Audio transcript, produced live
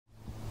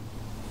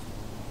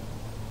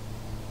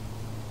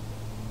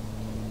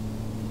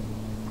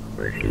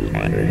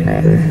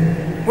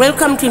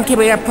Welcome to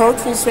Entebbe Airport.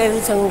 This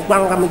is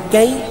Gwanga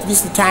midday.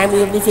 This is the time we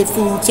have lifted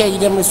food, tell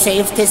them to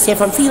save, stay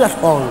safe and feel at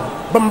home.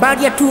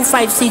 Bombardier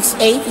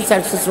 2568 is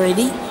also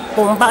ready.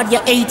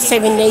 Bombardier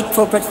 878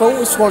 Corporate 4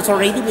 is also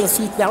ready. We'll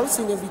sit down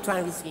soon as we try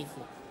and escape.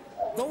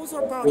 Those who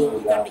are boarding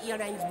Uganda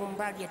Airlines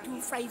Bombardier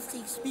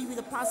 256, be with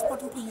a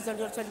passport and please, and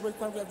also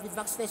welcome with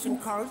vaccination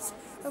cards.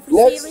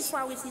 Next.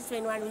 For with his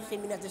friend, one with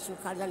immunization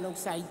cards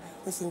alongside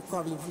Mr.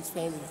 Colin, his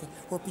friend,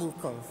 hoping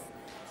curve.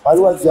 So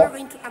we are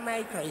going to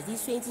America.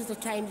 This is the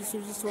time this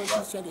is one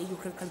to you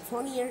can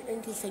California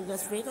and to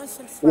Las Vegas.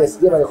 Yes,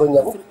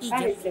 from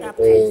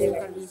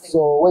Egypt.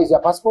 So where is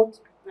your passport?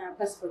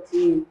 Passport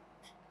here.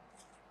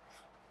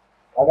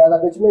 And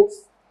other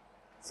documents?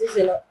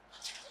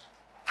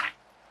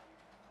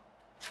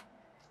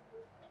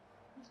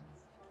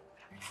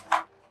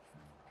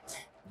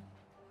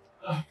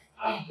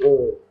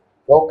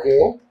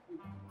 Okay.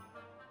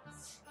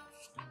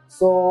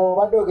 So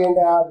what do you get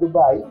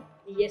Dubai?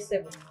 Yes,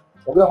 sir.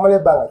 Ogula kumale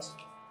bangati.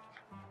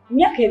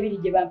 Myaka ebiri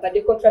gye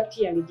bampadde contract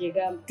yange gye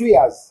gamba. 2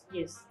 years.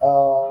 Yes.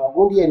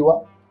 Gundi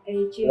eriwa?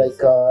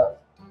 Like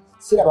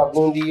siraba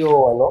gundi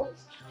yo wano.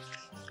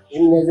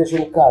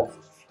 Immunization card.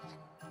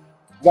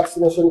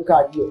 Vaccination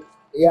card yo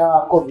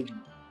ya COVID.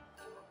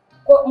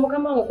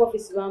 Mukama wange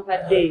office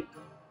bampadde.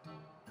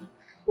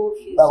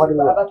 Office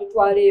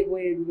abatutwala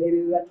ebweru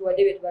ebyo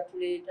batuwadde bye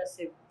tubatuleeta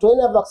sebo.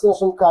 Toyina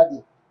vaccination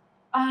card?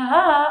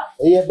 Aha.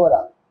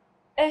 Ebola.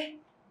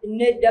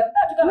 Nedda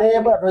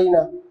Ebola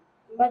toyina.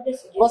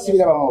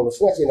 Basibira bamuno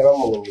singa kyenda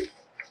bamuno.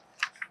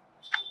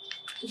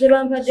 Nze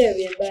bampadde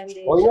ebyo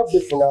embande. Oyina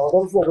obifuna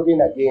obifuna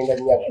togenda genda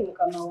nnyaka.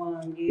 Mukama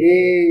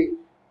wange.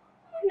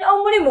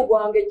 Omulimu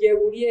gwange gye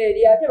guli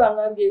eri ate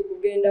bangambye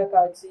kugenda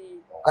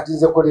kati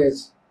nze kola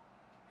eki?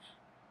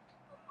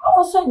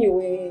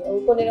 Osonyiwe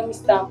okolera mu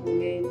stamp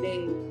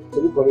ngende.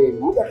 Tebikola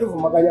ebyo mujja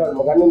tuvumaganya wano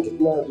mugambe nti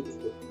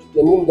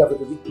emirimu gyaffe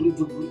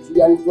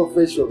tuli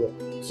unprofessional.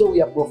 So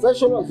we are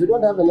professionals. We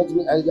don't have an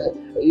examination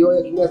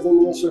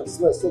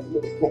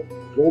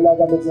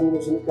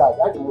card.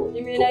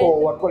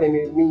 Wakola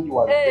mingi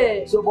wano.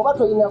 So bw'oba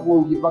toyina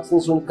gundi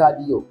vaccination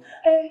card yo.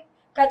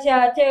 Kati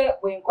ate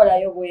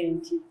bwenkolayo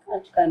bwenti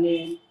anti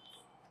kanene.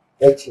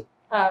 Eki?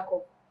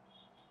 Ako.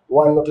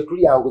 Wano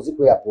tetuli yanguzi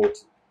ku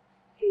airport.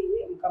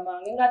 Mukama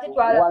wange ng'ate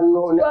twala.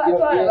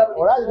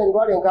 Olazira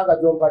endwala enkaaga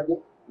gy'ompadde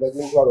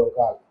nezintwala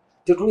enkaaga.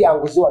 Tetuli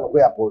yanguzi wano ku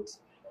airport.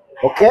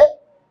 Okay?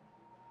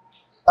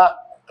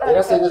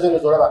 Era sente zino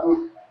zolaba.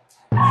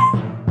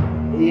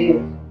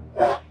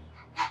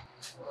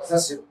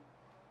 Sasiro.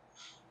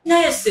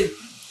 Naye se.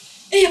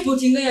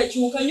 Airport nga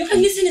yakyuka nnyo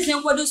kandi sente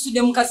zenkwadde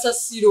osudde mu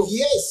kasasiro.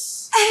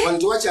 Yes. Wano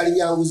tewakyali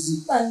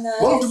byanguzi.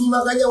 Omuntu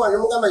tuvumaganya wano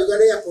mugamba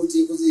Uganda Airport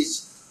ekoze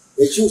eki?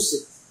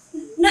 Ekyuse.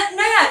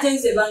 Naye ate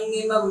nze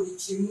bangema buli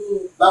kimu.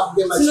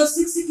 Bakugema zino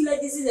 6 killer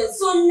diseases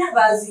zonna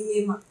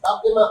bazingema.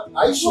 Bakugema,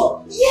 are you sure?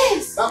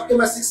 Yes.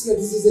 Bakugema 6 killer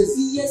diseases?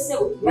 Yes, sir.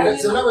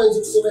 Zonna bwenzi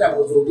tusomera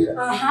bwozogera.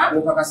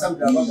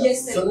 Mukakasambira abaga.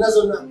 Yes, sir.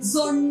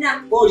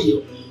 Zonna.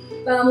 Polio.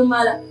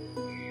 Bamumala.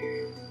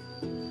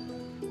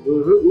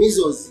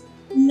 Measles.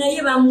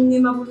 Naye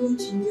bamungema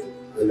bulungi nnyo.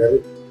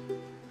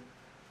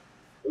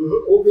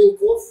 Open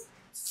cough.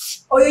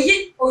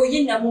 Oyo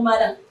ye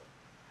namumala.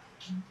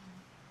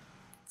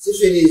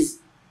 Syphilis.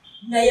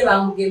 Naye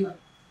bamugema.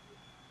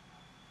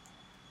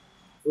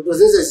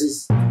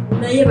 Photosynthesis.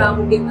 Naye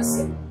bamugema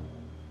se.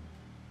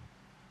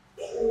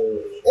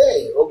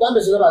 Ogambe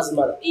zonna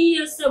bazimala.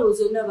 Iya sebo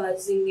zonna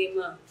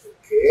bazingema.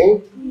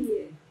 Okay.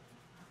 Yeah.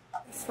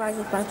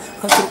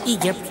 Because in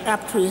Egypt,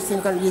 up to is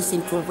going to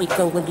listen to we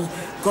can be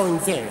going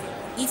there.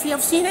 If you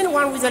have seen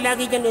anyone with a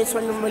luggage and this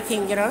one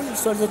can get on,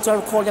 so that's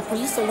all call the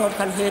police and God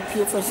can help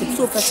you for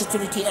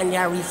security and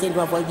their reason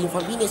to avoid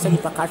inconvenience and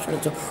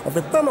repercussions of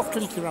the bomb of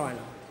click around.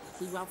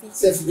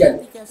 Safe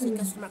again.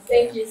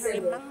 Thank you,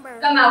 sir.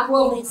 Come out,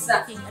 woman,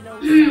 sir.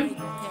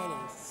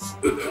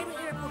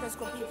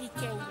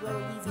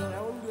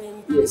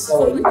 Yes,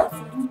 how are you?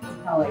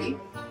 How are you?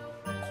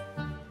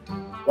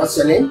 What's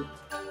your name?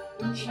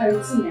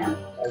 Sharitina.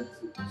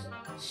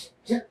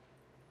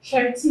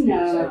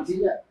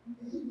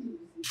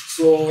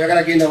 So we're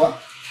gonna get what?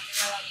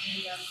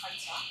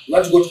 You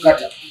want to go to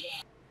Qatar?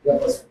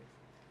 Yes.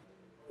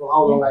 So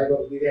how long are you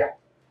going to be there?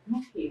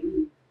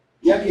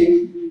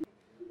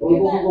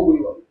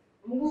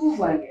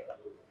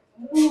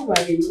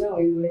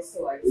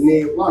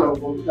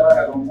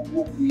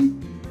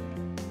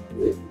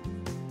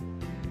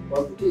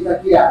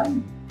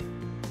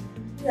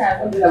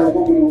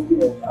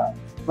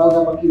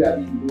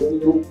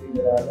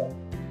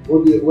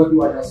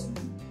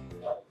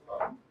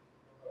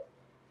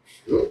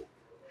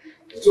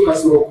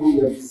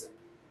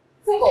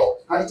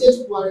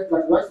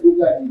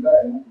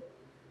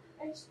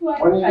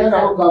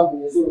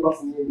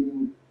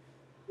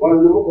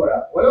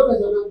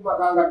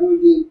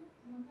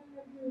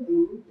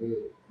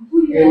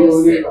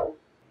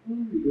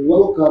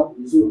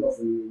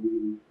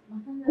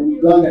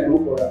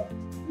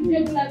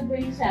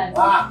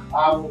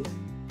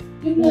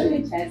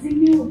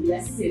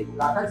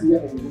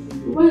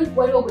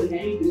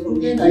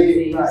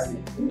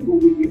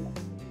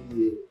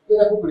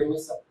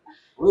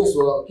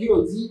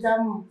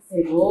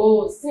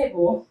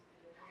 Sebo.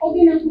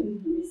 Ogenda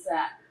kubibuuza.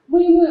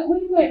 Mulimu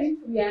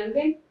ebintu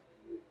byange.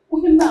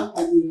 Ukimba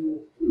kwaniwo.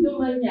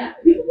 Ndomanya.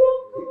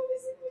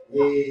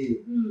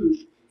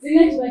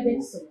 Zina kibadde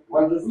kisobola.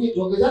 Wandufuni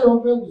togeza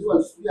n'ompenguzi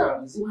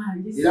wansuyanguzi.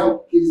 Era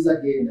nkukiriza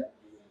genda.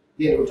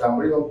 Genda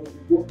otambulira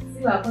okukugo.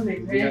 Sibaako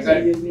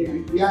nekyayakyebyogera.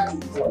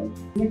 Byakikukola.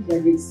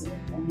 Nekibadde kisobola.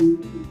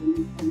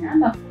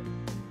 Amba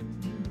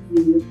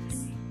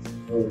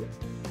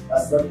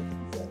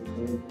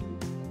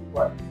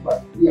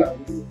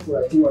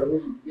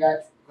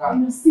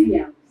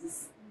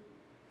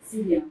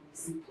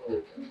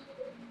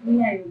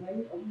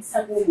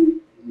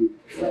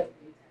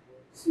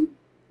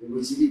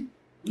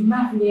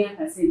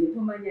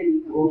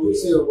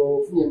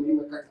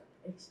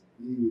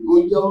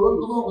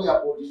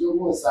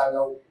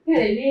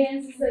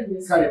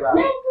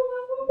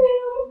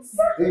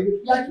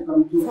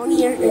On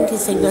here in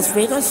kissing Las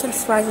Vegas and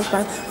Spices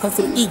Bank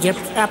from Egypt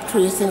up to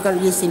Eastern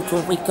Condition to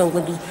Rican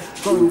with the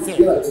going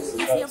there. If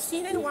you have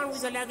seen anyone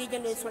with a luggage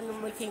and this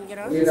one we can get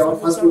out,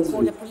 so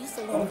call the police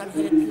and we can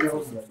get it.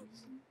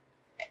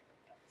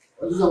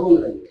 What is the whole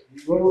thing?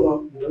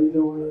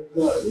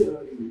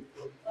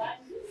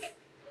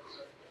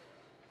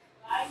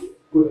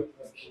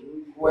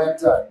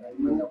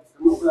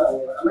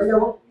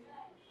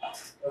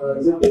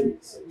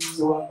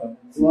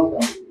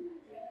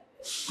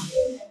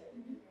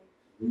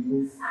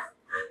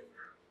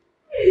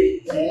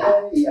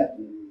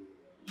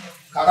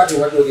 Kakati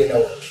watogenda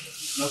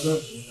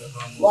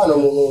wano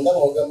mu ndaba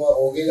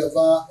ogenda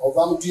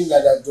ova mutinda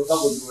toka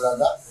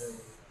kujulaga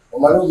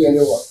omala ogende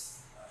wa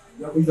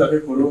yakuza ke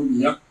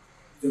Colombia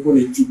teko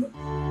ne Cuba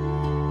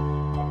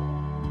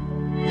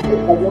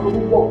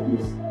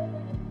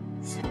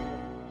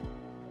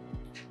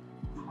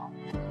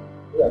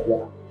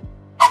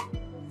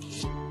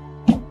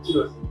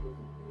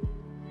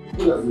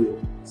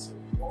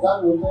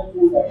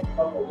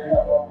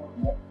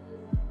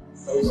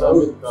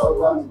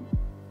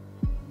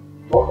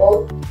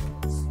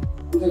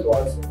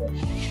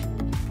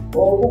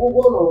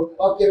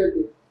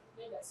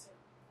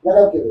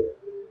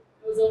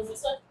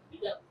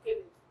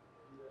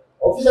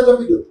Officer to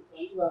video.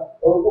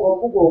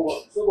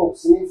 So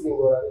sniffing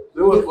or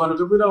they were one of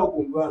the winner of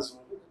Gwanga.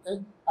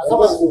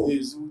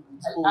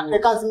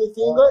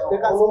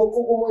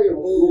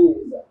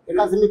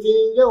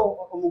 ekazimifinge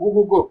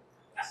omugugugo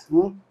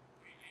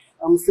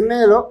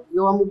omusimero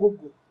yowa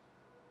mugugu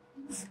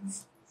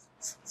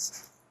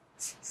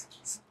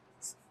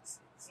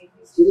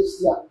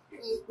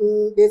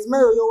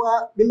esimero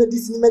yowa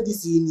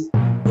medicine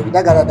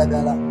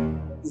ebidagaladagala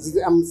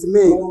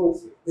amusimero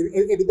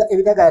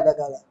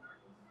ebidagaladagala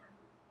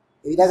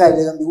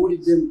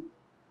mbiwuliddemu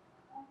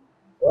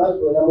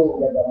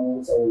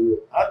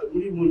ate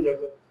muli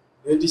munjaga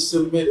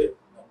nedisemmere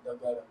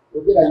naddagala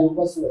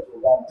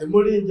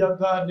temuli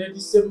njaga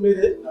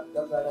nedisemmere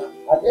naddagala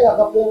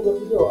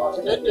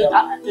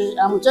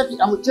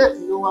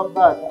amucheki yowa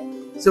bbaata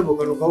sebo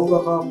kano kawuga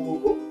ka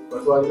mugogo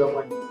batwalira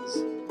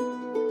mwanyirizi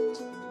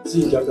si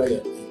njaga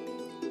yadde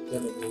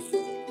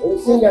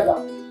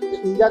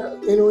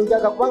eno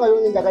njaga kubanga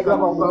yona enjaga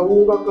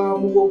kawuga ka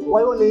mugogo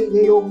waliwo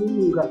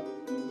neyobuwunga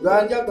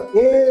ganjaga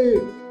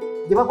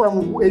gyebakola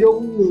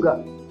ey'obuwunga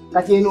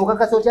kati eno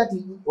okakasa otya nti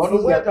wano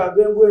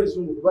mwetaaga embwa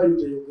enzungu kuba yo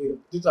teyogera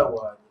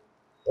titawaanya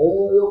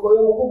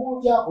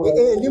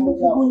ndi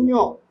mukugu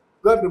nnyo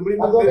gambe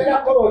mulimu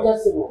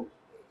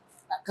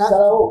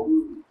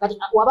kati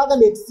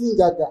wabagamba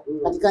ekisinjaga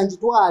kati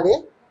kanjitwale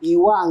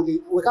ewange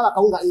wekaba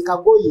kawunga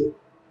nkagoye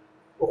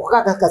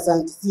okukakakasa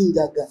nti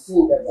sinjaga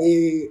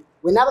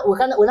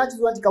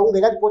wenakizwa nti kawunga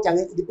era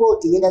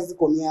lipooti ngenda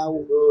zikomyawo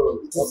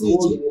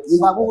nti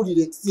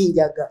mbabuulire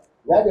kisinjaga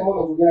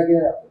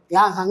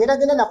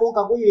ngenda nako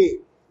nkagoye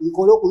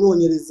nkole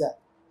okunoonyereza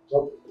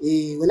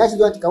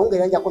wenakizwa nti kawunga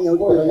era njakomyawo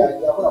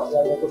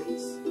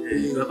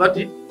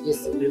kakati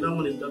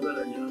ninamu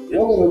neddagala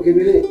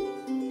lyange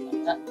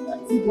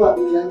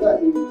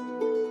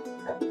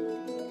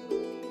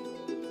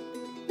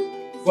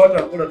kwata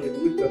nkola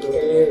tebiwiddagala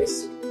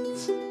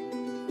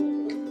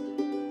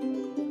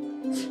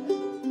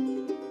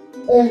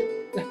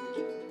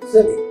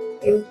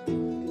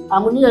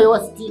amuniya yowa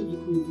sitiivi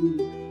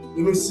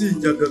ino si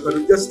njaga kano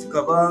just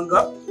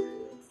kabanga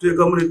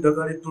tuteekamu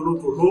neddagala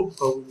ettonotono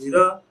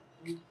kawunyira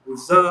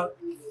buza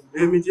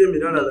n'emiti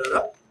emiralalala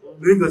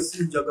naye nga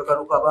si njaga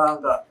kano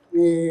kabanga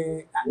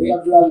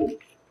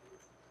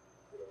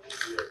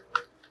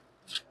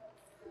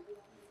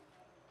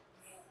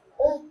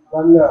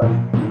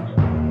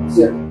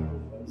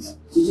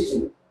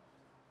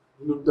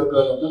ino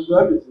ddagala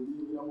nagambye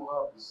tuliyingira mu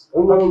habusi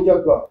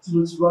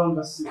kino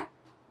kibanga si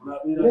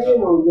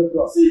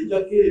si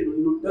njaga eno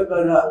ino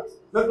ddagala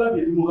nagambye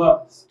eri mu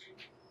habusi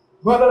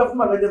mwagala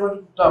kumaganya bantu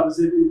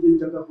tutambuza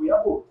enjaga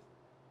kuyabo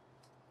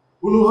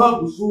uno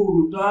habusi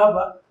ulu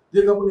taaba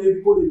Teka mune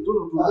ebikole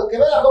bitono tu.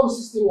 Kebera ko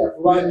system ya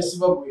kuba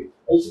Ebisiba bwe.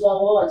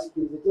 ekibango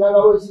wakikize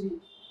kibango kiri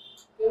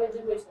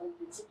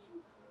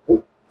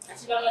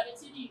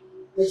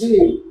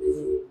tekiri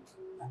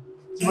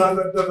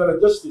Kibanga ddagala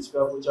just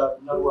ekigambo kya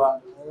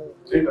Nyarwanda.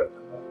 Teka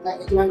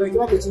ddagala. ekibango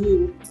ekiba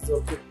tekiriimu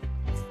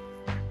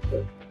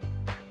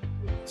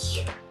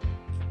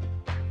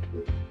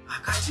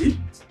Akati?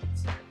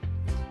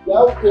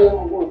 yawuke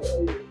mu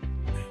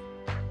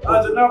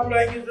Ate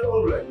n'akulayingiza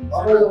online.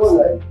 Online,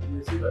 online.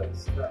 Yes,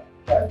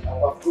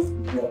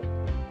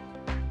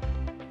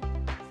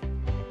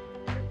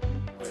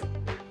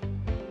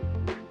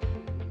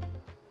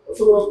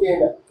 osobola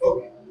okugenda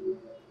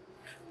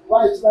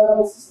wali kibanga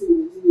mu system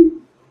ekiri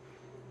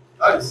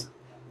Alice.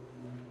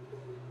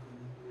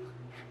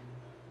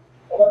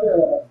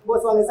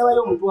 bosi wange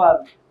sabayo omutwalo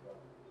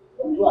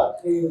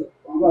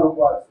omutwalo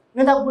gwaki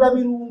ngenda kugula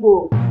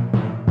birungo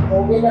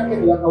ogendako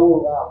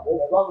ebirakawunga ako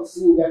oba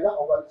kusinjaga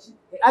oba ki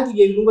anti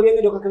bye birungo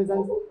byengenda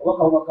okakemezanisa oba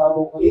kawunga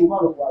kamuka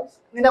omutwalo gwaki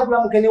ngenda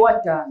kugula mukene wa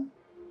 5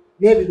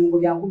 n'ebirungo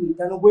bya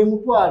 15 gwe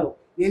mutwalo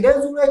ngenda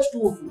enzuula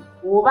ekituufu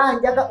oba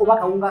njaga oba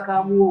kawunga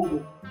ka muwogo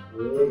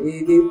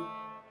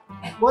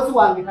bosi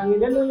wange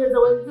kangenda nonyeza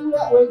wenzula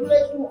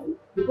ekituufu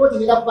ripoti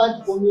ngenda kuba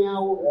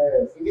nkikomyawo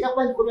ngenda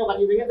kuba nkikomyawo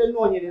kati nze ngenda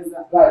nonyereza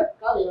kale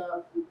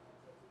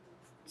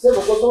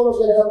sebo kosobola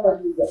okugenda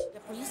kakubatiza The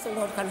police and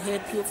Lord can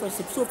help you for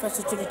super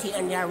security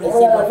and your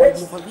reason for the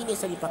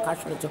inconvenience and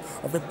repercussions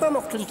of the burn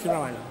of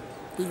Kilikiran.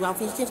 We will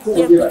visit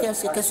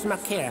caretaker customer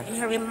care.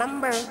 And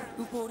remember,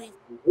 important.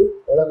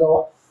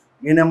 olagawa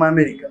ngenda mu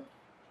America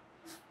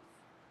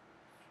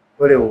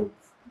olewo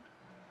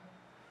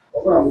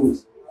okola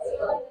mungi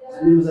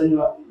ni muzanyo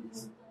wa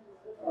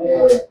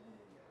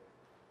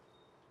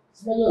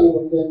simanyi oyo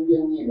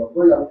byenyiba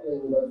kola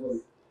mukenyiba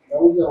zoli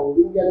nawulira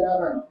olinja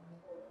n'abantu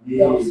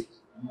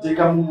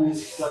nteeka mu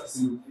taxi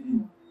mu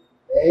firimu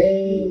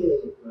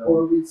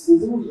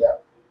olubitsinzibulya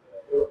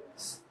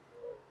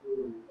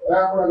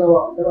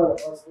yakolagawa tabana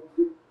passport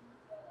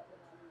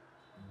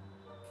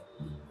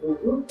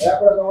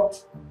yakolagawa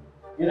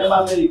ngenda mu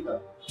America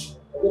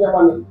ogenda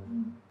mwami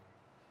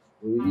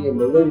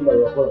oluyimba olwolima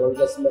lwakola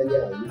kalita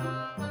simanyayo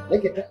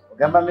leketa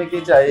ogamba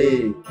meketa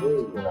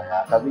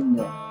akabi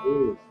nnyo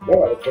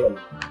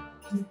nawalekola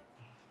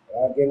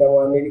agenda mu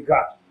Amerika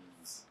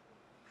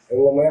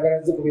engoma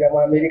yagala zikubira mu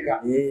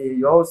Amerika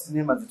yowo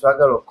sinema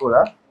zetwagala okukola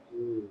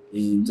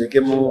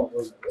ntekemu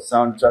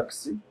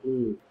soundtracks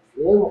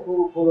naye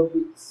mukulu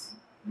kolobits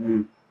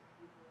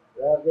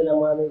yagenda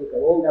mu Amerika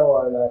yenda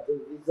wana ate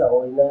visa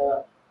olina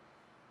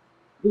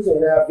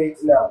ya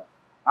Vietnam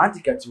anti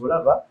kati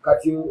olaba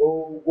kati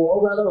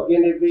ogwagala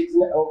ogenda e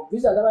Vietnam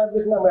visa ngala ya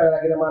Vietnam yagala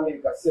agenda mu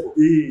Amerika sebo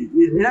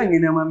era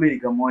ngenda mu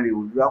America mu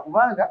Hollywood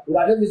lwakubanga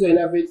ng'ate visa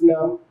olina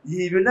Vietnam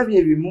byonna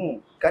bye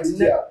bimu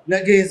kati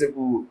nagenze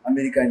ku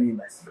American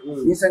Embassy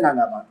ninsanga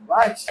ng'abantu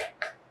bangi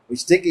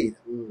ekitegeera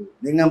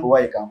neŋŋamba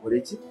waaye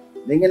kankoleki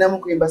nengenda mu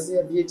ku embassy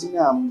ya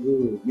Vietnam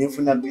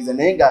nenfuna visa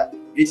naye nga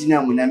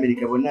Vietnam ne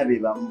America bonna be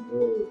bamu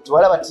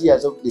tewalaba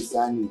tears of the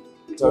sun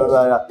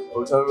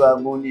olutalo lwa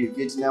gundi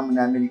Vietnam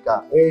ne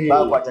America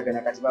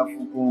bakwatagana kati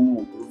bafuuka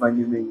omu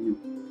oluvannyuma ennyo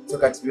so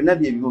kati byonna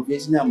bye bimu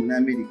Vietnam ne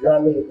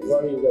America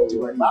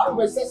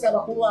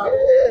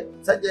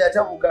sajja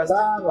yatabuka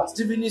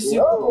Steven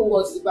Siko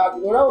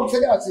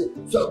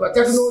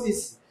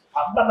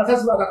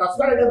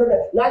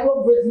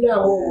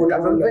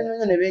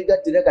oluvannyuma ne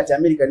beegattira kati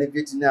America ne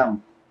Vietnam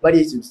bali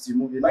ekintu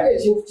kimu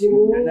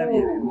byonna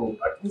bye bimu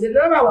nze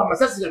nalaba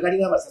amasasi nga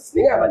galinga amasasi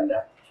naye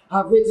abanna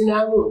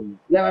Vietnam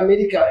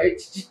n'Amerika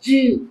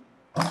kiki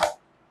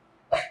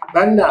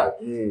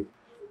bannange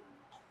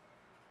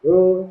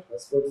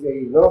pasipoti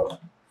yino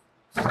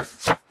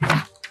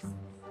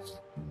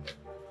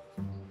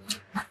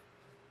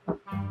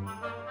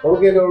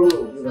olugendo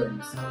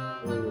olulungi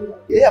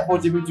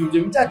airport ebintu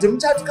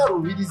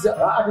temukyatukalubiriza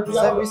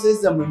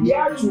services zammwe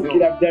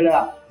byakyukira ddala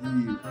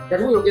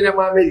kati oyogera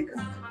mu Amerika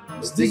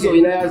visa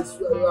olina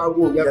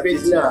ya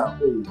Vietnam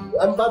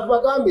bantu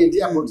bagambe nti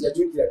airport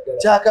yakyukira ddala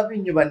kyakabi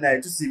nnyo bannaye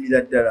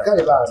tusiimira ddala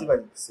kale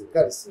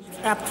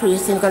Up to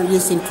listen and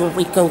listen to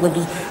we can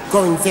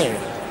going there.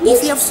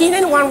 If you have seen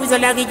anyone with a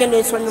luggage and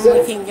this one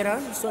making it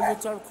on, so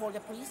return call the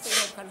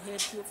police and they can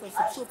help you for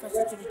super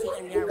security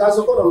and your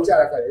kasokola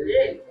omukyala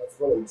kale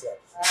kasokola omukyala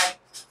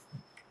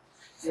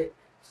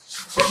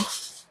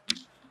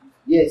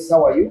yes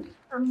how are you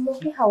I'm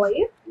okay, how are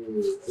you?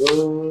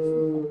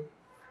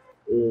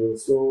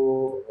 So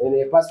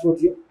any passport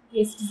here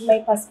Yes, this is my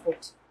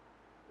passport.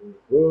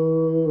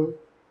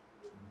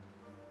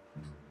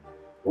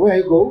 where are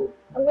you going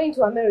I'm going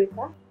to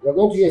America. you're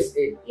going to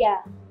USA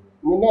Yeah.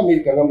 Muna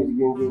America nga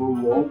muzigenze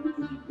nnyo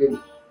mukutudde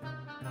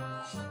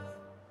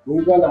mu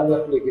Uganda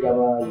mugakulekera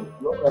abantu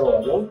nokala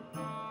wano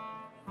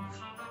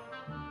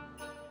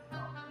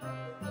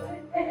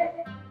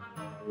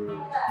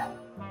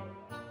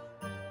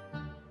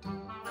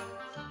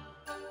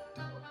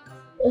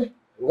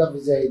nga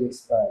visa is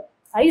expired.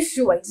 Are you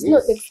sure it's Yes.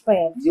 not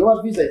expired?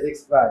 Your visa is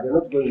expired. You're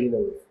not going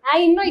anywhere.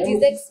 I know it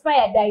is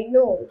expired, I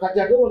know. Kati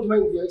ate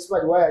okimanyi nti you're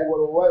expired why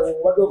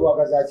do you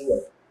wakazaaki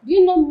wano Do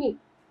you know me?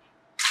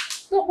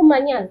 So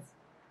kumanyana.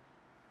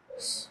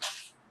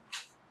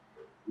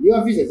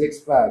 Your visa is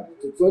expired.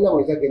 Tutonya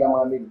mweza genda mu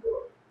America.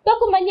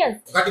 Tokumanyana.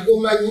 Kati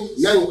gomanyi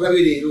nange kulabe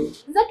leero.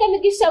 Zake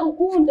migisha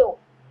rukundo.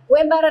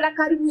 Wembarara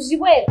karibu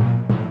zibwera.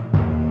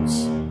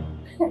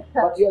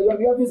 But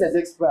your visa is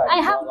expired.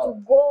 I have to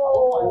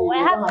go. I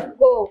have to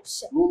go.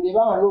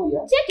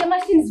 Check your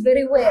machines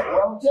very well.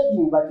 I'm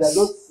checking, but I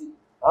don't see.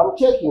 I'm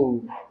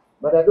checking,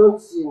 but I don't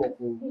see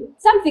anything here.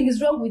 Something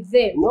is wrong with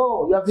them.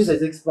 No, your visa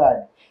is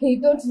expired. You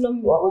don't know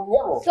me.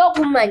 So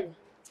kumanya.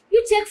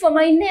 You check for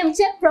my name.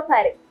 Check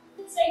properly.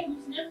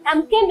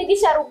 I'm Kemi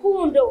Gisha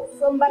Rukundo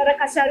from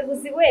Baraka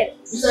Sharibuziwe.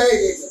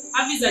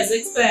 Our visa is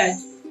expired.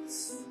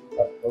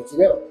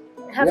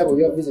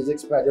 Your visa is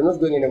expired. You're not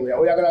going anywhere.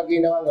 We're going to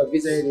get a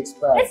visa is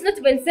expired. Let's not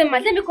even say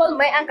much. Let me call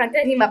my uncle and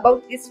tell him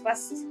about this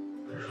first.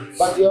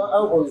 But your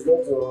uncle is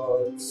not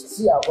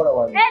see our other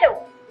one.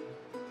 Hello,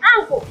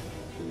 uncle.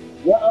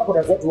 Your uncle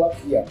does not work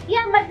here.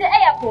 Yeah, I'm at the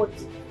airport.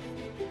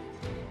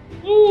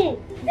 They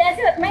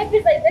say that my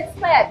visa is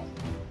expired.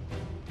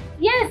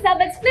 Yes, I've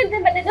explained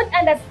them, but they don't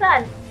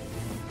understand.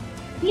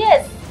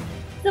 Yes.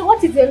 So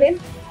what is your name?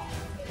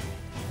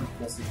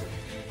 Masiko.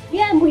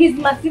 Yeah, he's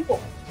Masiko.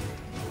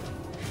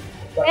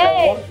 But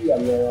Hey. I work here.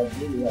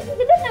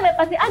 They don't know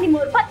about the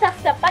animal, part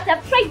after part.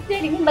 I've tried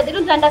telling him, but they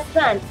don't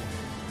understand.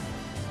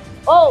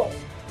 Oh,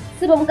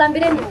 Sibo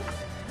Mukambireni.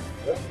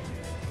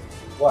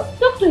 What?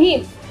 Talk to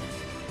him.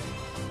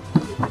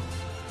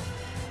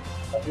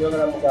 But you're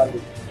going to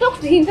Talk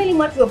to him, tell him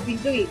what you have been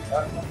doing.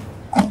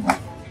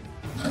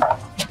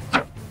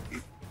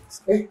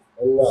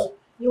 Allah.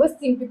 You're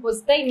wasting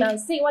people's time now.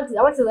 Say I want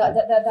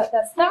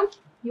the stamp.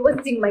 You're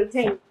wasting my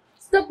time.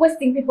 Stop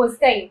wasting people's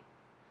time.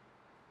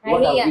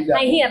 What have we done?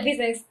 I hear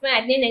business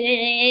plan.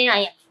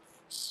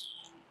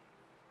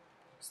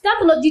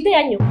 Stop not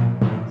detailing you.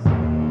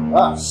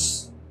 Ah.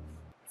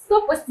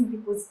 Stop wasting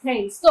people's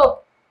time.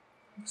 Stop.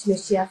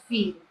 It's your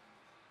feel.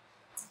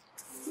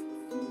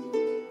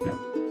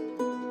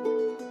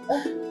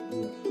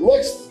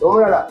 Next,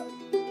 Omrala.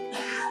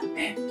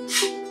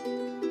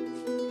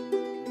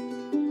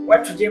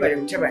 What to give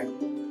him, Chaban?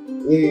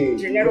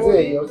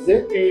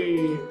 Yose.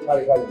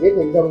 Kale.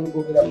 Yete ngaba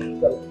ngokela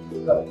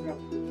kukala.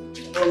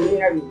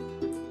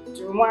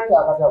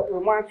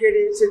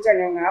 Tumwakere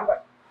setane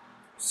ngamba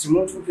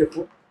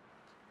simutukepo.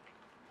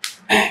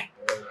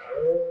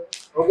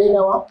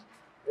 Ogenda wa?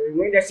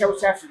 Mwenda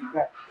South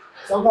Africa.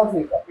 South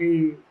Africa.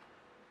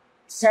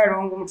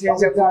 Salongo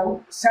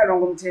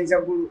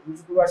mutenza gulu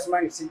mukulu wa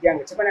Sumani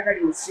Sijanga. Tabana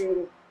kali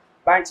musingo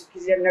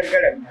banchikizya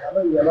nagalabi.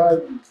 Abandi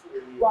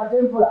kwa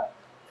tempura.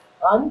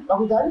 Ani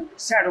bakutani?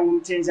 Salongo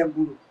mutenza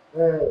gulu.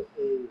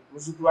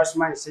 Muzukulu wa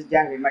Sumani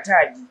Sijanga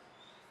mataji.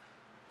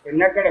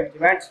 Nagalabi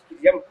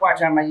banchikizya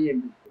mukwata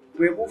amayembe.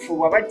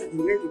 Webufu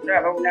wabajjukire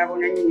tukulaba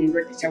bonabona nyinyi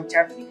ndwadde South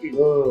Africa.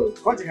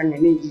 Konti kanne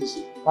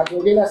n'engishi. Kati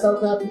ogenda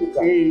South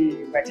Africa.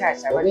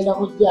 Batasa bagenda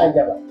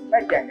kujjanjaba.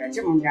 Bajjanga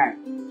ate munnange.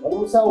 Oli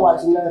musawo wa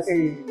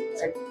kinnansi.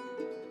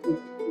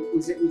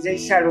 Nze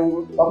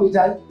Salongo.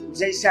 Bakuyitani?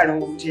 Nze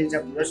Salongo mutenza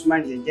gulu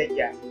Osmani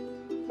Jjajja.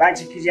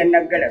 Banchikizya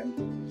Nnaggalabi.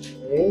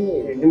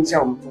 Ndi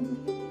musawo mukugu.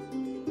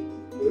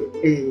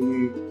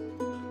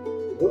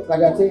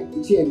 Kati ate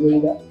kiki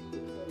ebyoyina?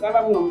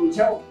 Gamba muno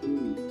musawo.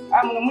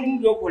 Muno mulimu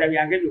byokola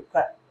byange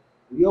byokka.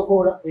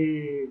 Byokola?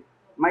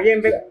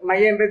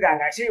 Mayembe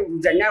gange ate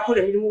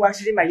nzanyakola emirimu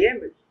wasiri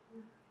mayembe.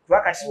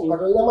 Twakasimu.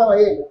 Kati olinamu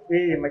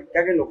amayembe?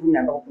 Gagenda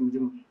okunyambako ku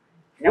mirimu.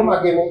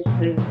 Namageme?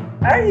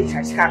 Ayi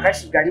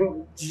kakasi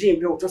galimu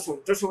kizimbe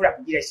tosobola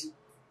kugira ki.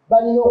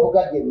 Balina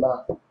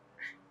okugagema.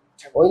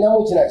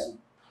 Olinamu kinaki?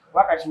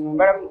 Wakati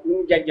mumbala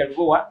mujjajja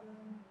Lubowa,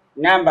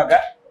 Nambaga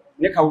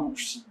ne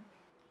Kawulukusi.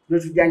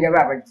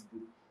 Notujjanjaba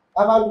abajjukulu.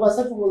 Abantu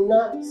basatu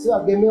bonna si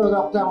bagemewo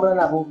nakutambula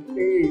nabo.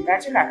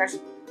 Ate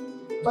kakasi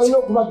balina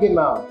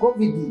okubagema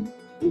covid.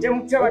 Nze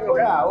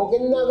mukyabatola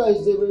ogendanga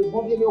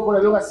ebintu ebyokola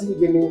byoga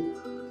sibigeme.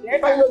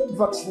 Balina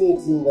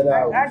okuvaccinate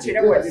naawe. Ate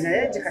era bwadde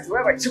naye nti kati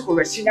waba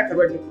kikolwa sina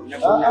kalwadde konna.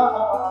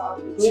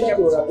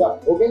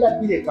 Ogenda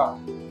bireka.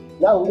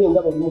 Naawe oli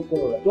nga bali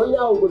mukolola.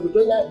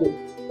 Tolina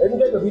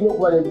ebintu ebyo birina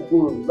okuba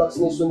nebikulu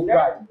vaccination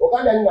card.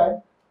 Oganda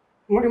nani?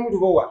 Mulimu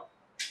Lubowa,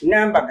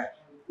 Nambaga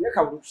ne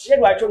Kawulukusi.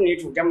 Lwaki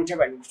oneetuuta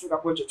mutabani kutuuka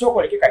ku ekyo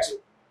kyokoleke kati.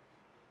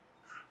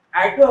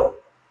 Aito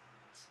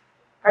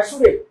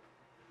Kasule.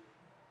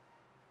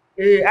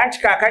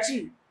 Anti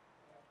kaakati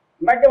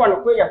mbadde wano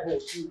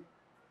kweyakooti.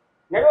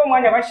 Naye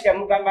omwana basira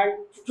mugamba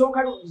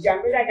kyokaalujja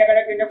mbeera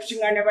njagala genda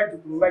kukiŋŋaana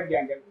baddukulu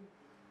bajjanjabi.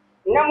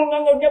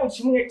 Namunyonyodde buli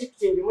kimu ne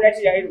tikiti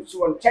ngimulatira erukusi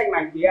wano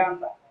Chaiman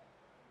Giyamba.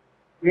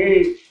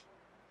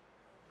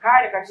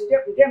 Kale kati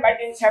nze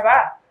mbadde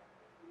nsaba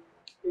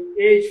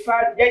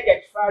ekifaalu jjajja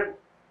kifaalu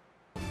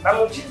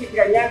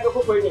bamukijjikira nyambeko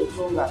kweno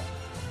ensonga.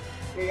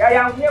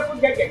 Ayanguyeku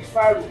jjajja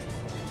kifaalu.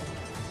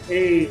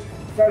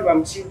 Kifaalu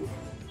bamukibu.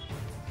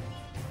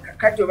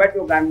 Kakati obadde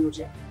ogambye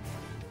otya?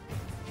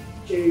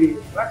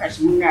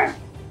 Wakati munnange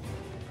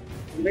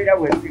mbeera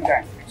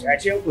bwempiganye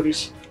ate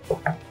enkoleki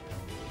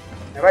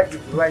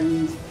nabajjukulu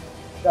bayinza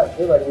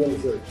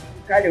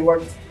kale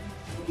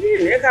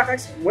Leka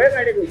kati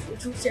mwebale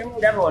kukyusemu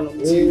ndaba wano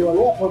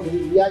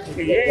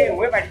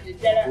mwebale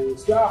ddala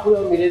kimutambula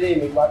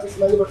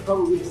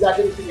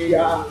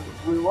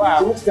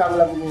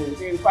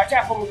bulungi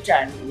nkwataako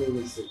mukyano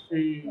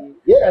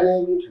yeera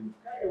n'ebintu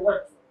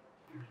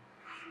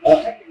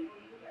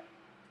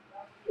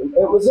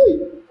muzeyi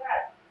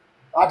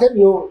ate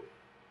bino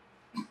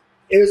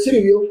ebyo si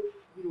bibyo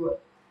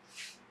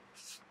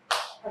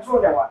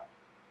katonda wa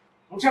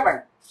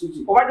mutabani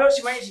obadde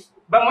osimanyi nti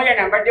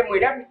bamoyana mbadde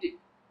mwerabidde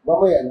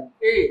bamoyana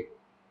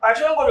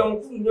ate ngoli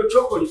omukulu nnyo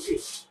kyokolise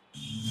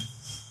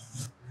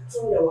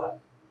katonda wa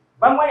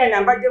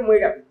bamoyana mbadde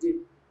mwerabidde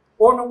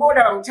ono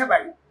gwolaba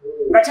mutabani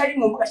nga tali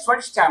mu mbuga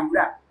kitwali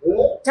kitambula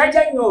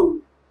tajja nnyo olwo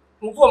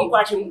mukuba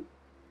omukwatemu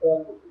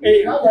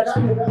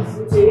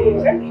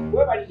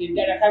webalire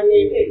ddala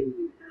kabeere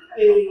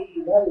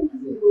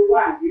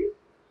wange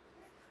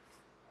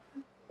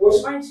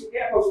osimanyi nti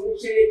airport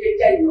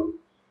mukisereetejja nnyo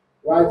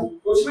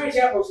osimanyi nti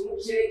airport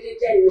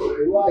mukisereetejja nnyo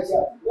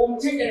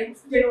omusajja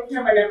nemufudde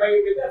n'okutamba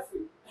n'amayembe gaffe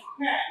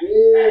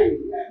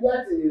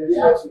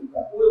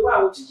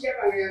weewaawo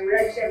kikyabanga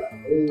yamulakiraba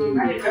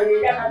ale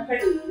kabeere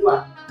akakalirwa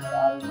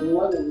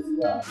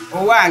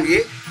owange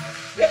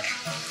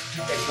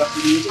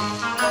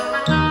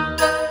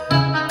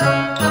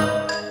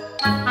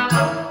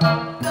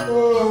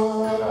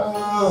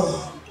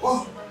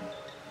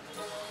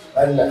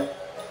Anna.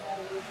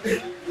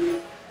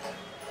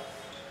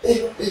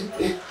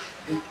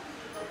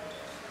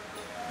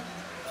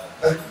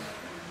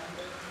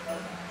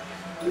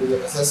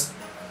 Sasa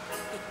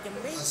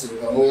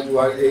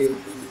ngamwetwalire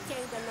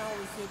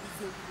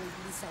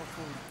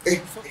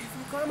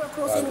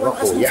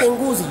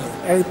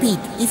I repeat,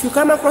 if you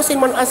come across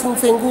anyone asking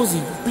for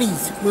Nguzi,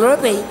 please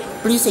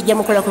say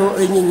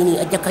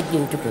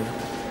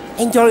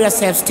enjoy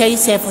yourself, stay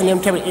safe on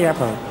the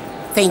Airport.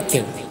 Thank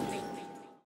you.